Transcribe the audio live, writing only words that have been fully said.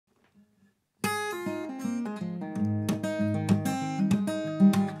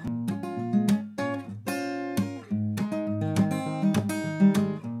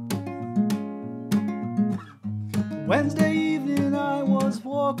Wednesday evening I was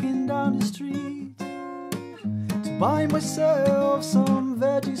walking down the street to buy myself some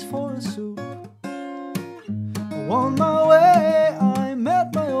veggies for a soup. On my way I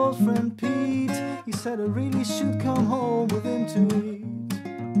met my old friend Pete. He said I really should come home with him to eat.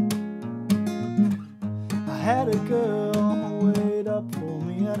 I had a girl wait up for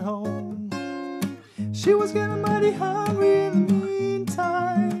me at home. She was getting mighty hungry in the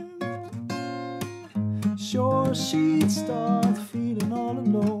meantime. Sure, she'd start feeling all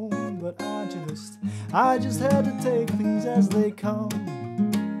alone, but I just had to take things as they come.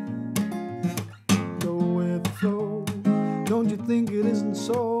 Go with the flow, don't you think it isn't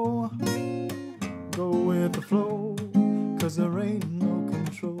so? Go with the flow, 'cause there ain't no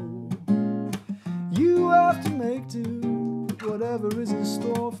control. You have to make do, whatever is in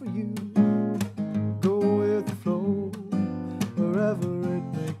store for you. Go with the flow, wherever it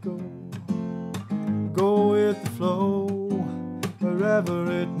may go. Go with the flow, wherever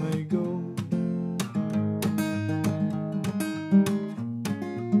it may go.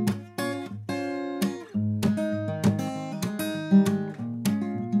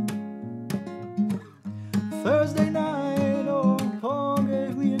 Thursday night, old Paul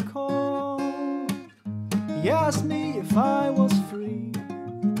gave me a call. He asked me if I was free.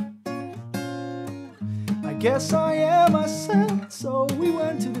 I guess I am, I said, so we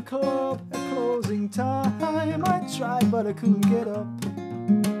went to the club at closing time. I tried, but I couldn't get up.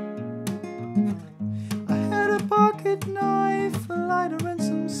 I had a pocket knife, a lighter and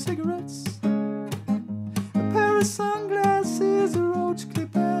some cigarettes, a pair of sunglasses, a roach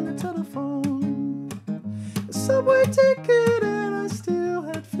clip and a telephone, a subway ticket, and I still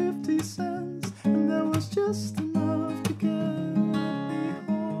had 50 cents, and that was just enough to get me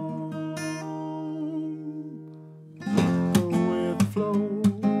home. Go with the flow,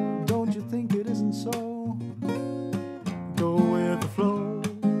 don't you think it isn't so? Go with the flow,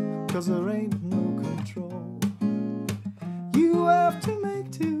 'cause there ain't no control. You have to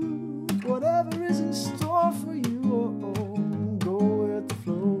make do, whatever is in store for you. Oh, go with the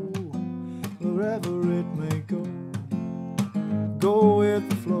flow, wherever it may go. Go with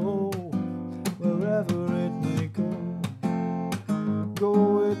the flow.